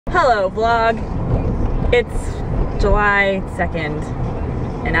Hello vlog. It's July 2nd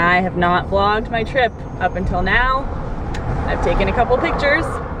and I have not vlogged my trip up until now. I've taken a couple pictures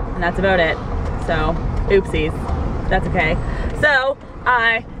and that's about it. So oopsies, that's okay. So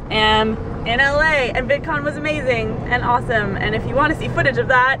I am in LA and VidCon was amazing and awesome, and if you want to see footage of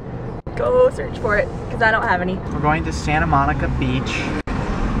that, go search for it because I don't have any. We're going to Santa Monica Beach.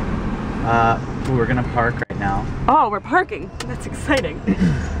 We're gonna park right now. Oh, we're parking. That's exciting.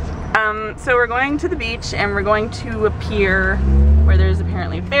 So we're going to the beach and we're going to a pier where there's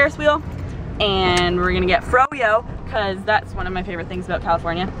apparently a Ferris wheel, and we're gonna get froyo because that's one of my favorite things about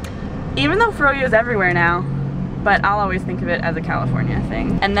California. Even though froyo is everywhere now, but I'll always think of it as a California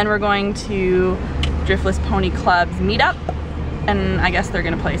thing. And then we're going to Driftless Pony Club's meetup, and I guess they're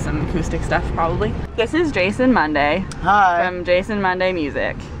gonna play some acoustic stuff probably. This is Jason Munday. Hi. From Jason Munday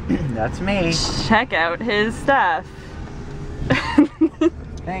Music. That's me. Check out his stuff.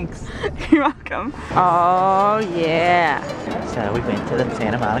 Thanks. You're welcome. Oh yeah. So we went to the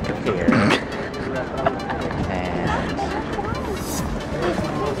Santa Monica Pier and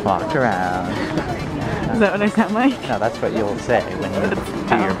walked around. Is that what I sound like? No, that's what you'll say when you do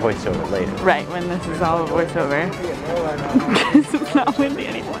your voiceover later. Right, when this is all a voiceover. Because it's not windy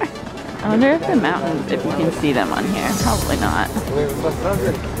anymore. I wonder if the mountains, if you can see them on here. Probably not.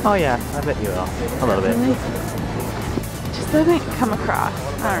 Oh yeah, I bet you will. A little bit. Really? It just doesn't come across.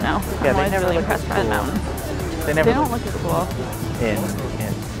 I don't know. Yeah, I'm always really impressed by the cool. mountains. They don't look as cool. In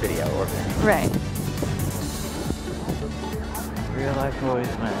video or Right. real life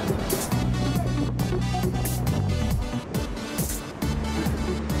voice, man.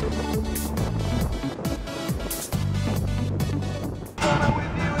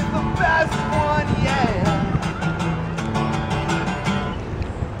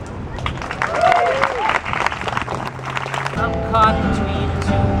 I'm caught between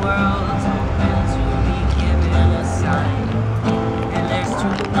two worlds, hoping to be given a sign. And there's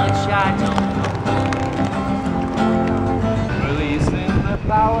too much I don't know. Releasing the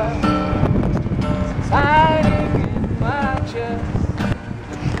power, hiding in my chest.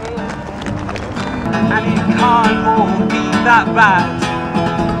 And it can't all be that bad.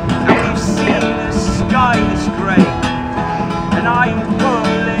 And we've seen the sky is grey, and I'm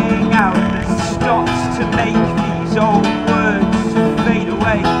pulling out the stops to make these old words fade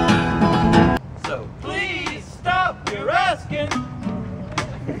away. So please stop your asking.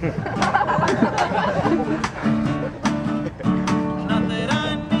 Not that I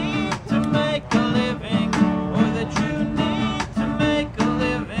need to make a living, or that you need to make a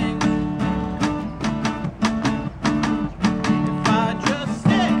living. If I just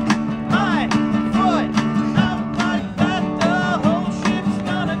stick my foot out like that, the whole ship's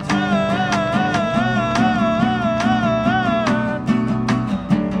gonna turn.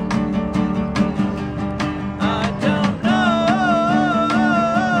 I don't know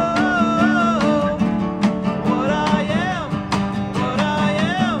what I am,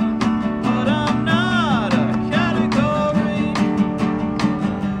 but I'm not a category.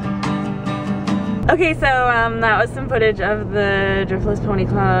 Okay, so that was some footage of the Driftless Pony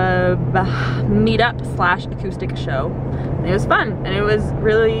Club meetup / acoustic show. And it was fun, and it was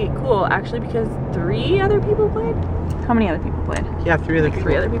really cool actually because 3 other people played. How many other people played? Yeah, 3 other people.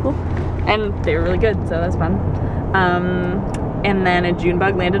 3 other people, and they were really good, so that was fun. And then a June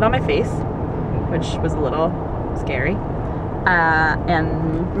bug landed on my face, which was a little scary.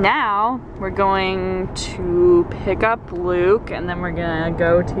 And now we're going to pick up Luke, and then we're gonna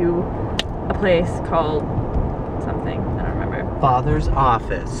go to a place called something, I don't remember. Father's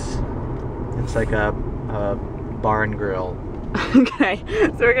office. It's like a bar and grill. Okay,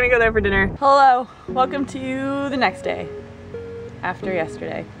 so we're gonna go there for dinner. Hello, welcome to the next day after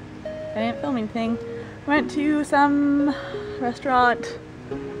yesterday. I didn't film anything. Went to some restaurant,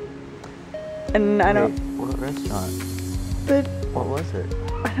 and I don't. Wait, what restaurant? But What was it?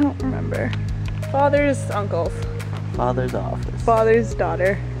 I don't remember. Father's uncle's. Father's office. Father's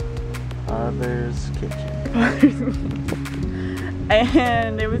daughter. Father's kitchen.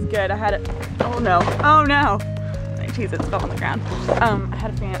 And it was good. I had it. Oh no! Oh no! My Cheez-Its fell on the ground. I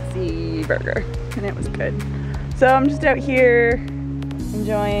had a fancy burger, and it was good. So I'm just out here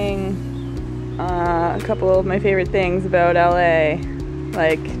enjoying a couple of my favorite things about LA,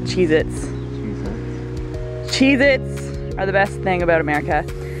 like Cheez-Its. Cheez-Its are the best thing about America,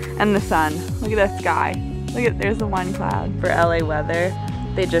 and the sun. Look at that sky. Look at, there's the one cloud. For LA weather,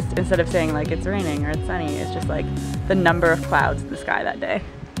 they just, instead of saying like it's raining or it's sunny, it's just like the number of clouds in the sky that day.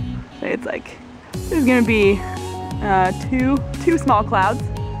 So it's like, there's gonna be two small clouds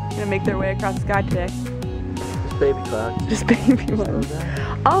gonna make their way across the sky today. baby clouds. Just baby ones.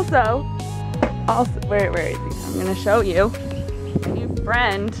 Also, where is he? I'm gonna show you my new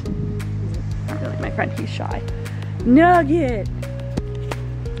friend. He's not really my friend, he's shy. Nugget!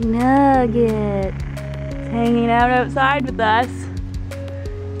 Nugget! He's hanging out outside with us.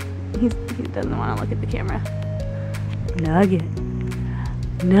 He doesn't want to look at the camera. Nugget!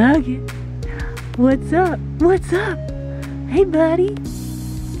 Nugget! What's up? What's up? Hey, buddy!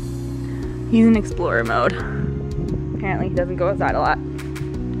 He's in explorer mode. Apparently he doesn't go outside a lot.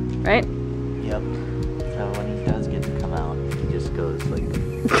 Right? Yep. So when he does get to come out, he just goes like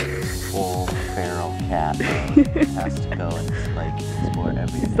full feral cat. Has to go and like explore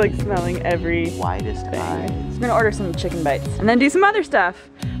everything. He's like smelling every widest eyes. I'm gonna order some chicken bites and then do some other stuff,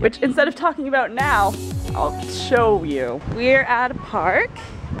 which instead of talking about now, I'll show you. We're at a park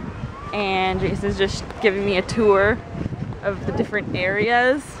and Jason's just giving me a tour of the different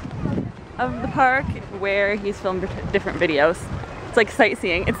areas of the park where he's filmed different videos. It's like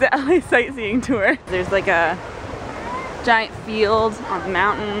sightseeing. It's the LA sightseeing tour. There's like a giant field on the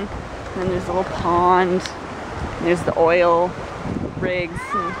mountain, and then there's a little pond, and there's the oil rigs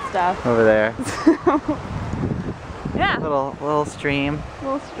and stuff. Over there. So, yeah. Little stream.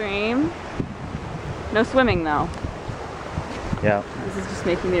 Little stream. No swimming though. Yeah. This is just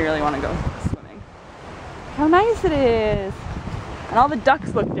making me really want to go swimming. How nice it is! And all the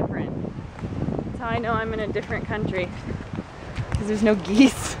ducks look different. That's how I know I'm in a different country. Because there's no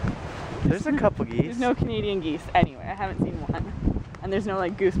geese. There's a couple geese. There's no Canadian geese anywhere. I haven't seen one. And there's no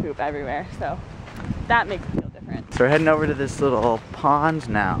like goose poop everywhere. So that makes me feel different. So we're heading over to this little pond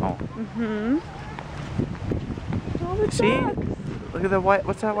now. Mm-hmm. All the See? ducks. Look at the white,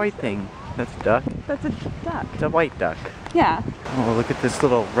 what's that white thing? That's a duck? That's a duck. It's a white duck. Yeah. Oh, look at this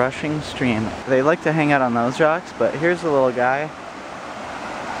little rushing stream. They like to hang out on those rocks, but here's the little guy.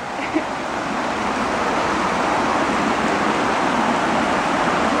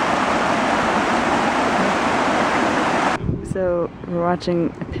 So we're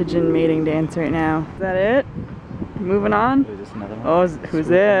watching a pigeon mating dance right now. Is that it? Moving on? Is this another one? Oh, who's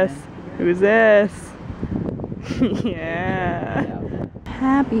this? Who's this? Yeah.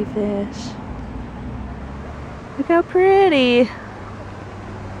 Happy fish. Look how pretty.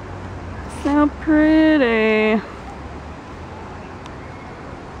 So pretty.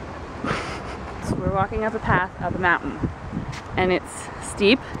 So we're walking up a path up a mountain. And it's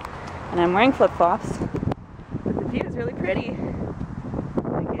steep. And I'm wearing flip-flops. But the view is really pretty.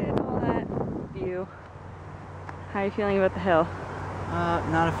 Look at all that view. How are you feeling about the hill?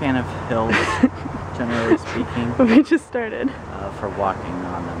 Not a fan of hills, generally speaking. We just started. For walking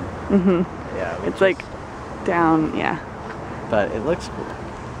on them. Mm-hmm. Yeah. It's like down, yeah. But it looks cool.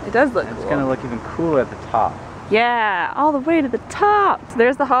 It does look It's cool. gonna look even cooler at the top. Yeah, all the way to the top. So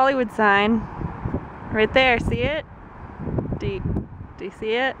there's the Hollywood sign. Right there, see it? Do you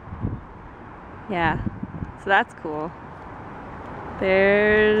see it? Yeah, so that's cool.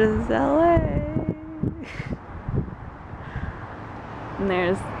 There's LA. And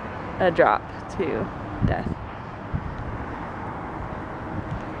there's a drop to death.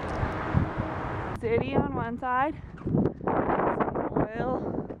 City on one side, oil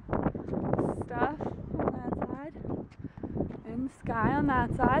stuff on that side, and the sky on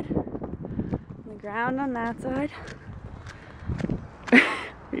that side, and the ground on that side.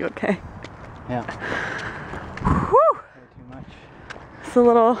 Are you okay? Yeah. Whew! Too much. It's a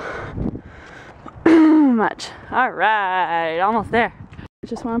little much. Alright, almost there. I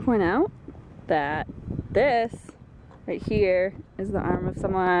just want to point out that this right here is the arm of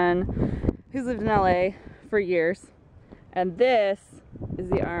someone who's lived in LA for years, and this is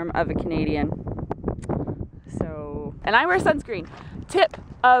the arm of a Canadian. So, and I wear sunscreen. Tip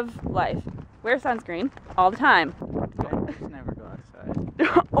of life: wear sunscreen all the time. Just never go outside.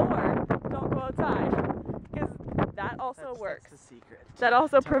 Or don't go outside, because that also works. That's the secret. That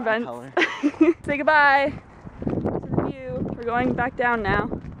also To eye prevents. color. Say goodbye to the view. We're going back down now.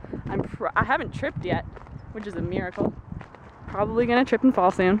 I haven't tripped yet, which is a miracle. Probably gonna trip and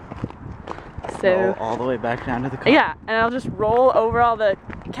fall soon. So all the way back down to the car. yeah, and I'll just roll over all the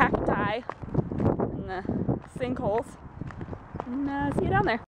cacti and the sinkholes and see you down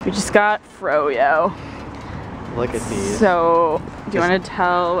there. We just got froyo. Look at these. So, do you want to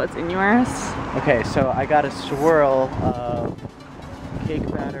tell what's in yours? Okay, so I got a swirl of cake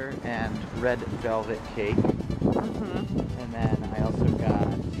batter and red velvet cake. And then I also got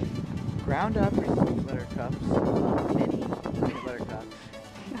ground up peanut butter cups, mini peanut butter cups,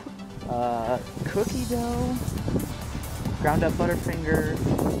 cookie dough, ground up Butterfinger,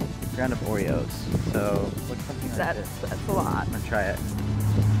 ground up Oreos. So looks something like this. That's a lot. I'm gonna try it.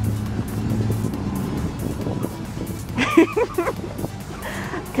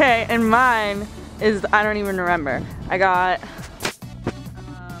 Okay, and mine is, I don't even remember. I got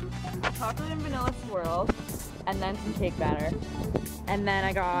chocolate and vanilla swirl, and then some cake batter. And then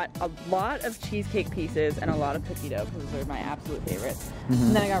I got a lot of cheesecake pieces and a lot of cookie dough, because those are my absolute favorites.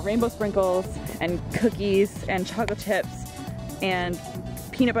 And then I got rainbow sprinkles and cookies and chocolate chips and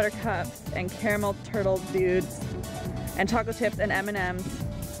peanut butter cups and caramel turtle dudes and chocolate chips and M&Ms.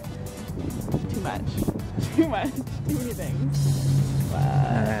 Too much. Too much. Too many things. I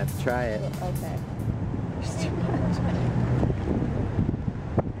have to try it. Okay. There's too much.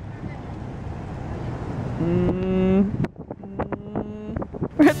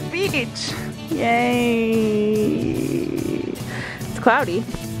 We're at the beach! Yay! It's cloudy.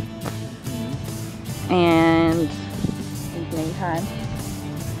 And evening time.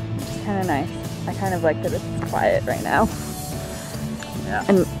 Which is kind of nice. I kind of like that it's quiet right now. Yeah.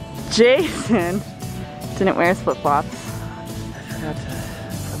 And Jason didn't wear his flip-flops. I forgot to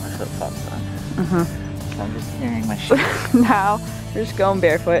put my flip-flops on. Mm-hmm. So I'm just carrying my shoes. Now we're just going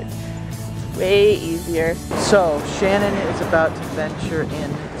barefoot. Way easier. So Shannon is about to venture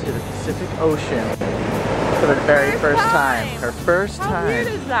into the Pacific Ocean for the very first time. Her first time. How weird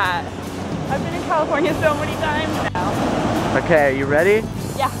is that? I've been in California so many times now. Okay, are you ready?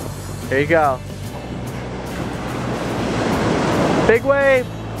 Yeah. Here you go. Big wave.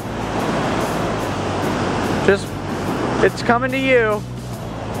 Just, it's coming to you.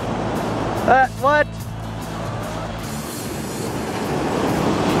 What?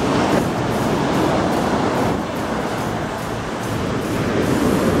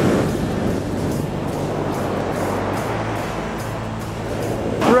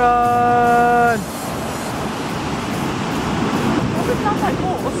 Run! It's not that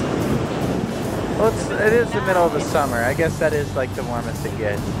cold. Well, it is the middle of the summer. I guess that is like the warmest it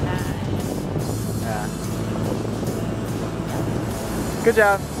gets. Yeah. Good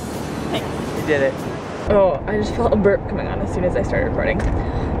job. Thanks. You did it. Oh, I just felt a burp coming on as soon as I started recording.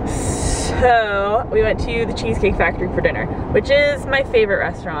 So, we went to the Cheesecake Factory for dinner, which is my favorite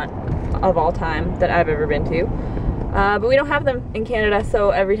restaurant of all time that I've ever been to. But we don't have them in Canada, so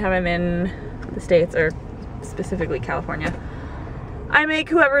every time I'm in the States, or specifically California, I make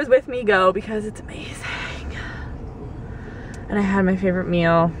whoever's with me go because it's amazing. And I had my favorite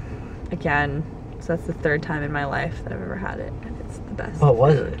meal again, so that's the third time in my life that I've ever had it, and it's the best. What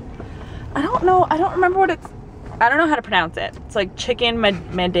was it? I don't know. I don't remember what it's. I don't know how to pronounce it. It's like chicken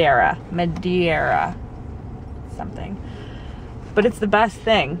Madeira, something. But it's the best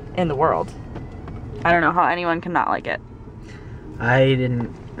thing in the world. I don't know how anyone can not like it. I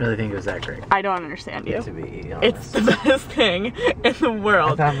didn't really think it was that great. I don't understand you. To be honest. It's the best thing in the I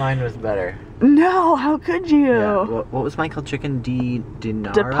world. thought mine was better. No, how could you? Yeah. What was mine called? Chicken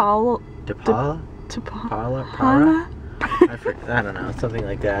Dinara? DePaula? Para? I don't know, something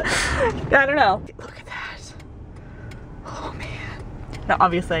like that. I don't know. Look at that. Oh man. Now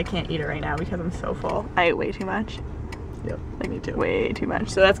obviously I can't eat it right now because I'm so full. I ate way too much. Yep, Like me too. way too much.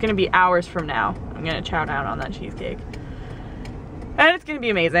 So that's gonna be hours from now. I'm gonna chow down on that cheesecake. And it's gonna be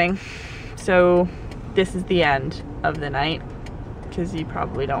amazing. So this is the end of the night, because you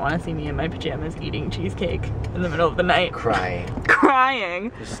probably don't want to see me in my pajamas eating cheesecake in the middle of the night. Crying.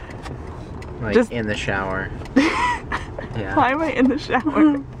 Crying. Just in the shower. Yeah. Why am I in the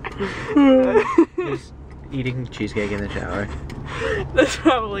shower? Just eating cheesecake in the shower. That's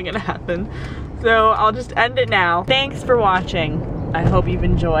probably gonna happen. So I'll just end it now. Thanks for watching. I hope you've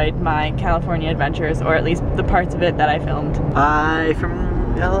enjoyed my California adventures, or at least the parts of it that I filmed. Bye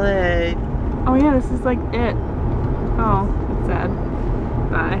from LA. Oh yeah, this is like it. Oh, that's sad.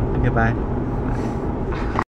 Bye. Goodbye.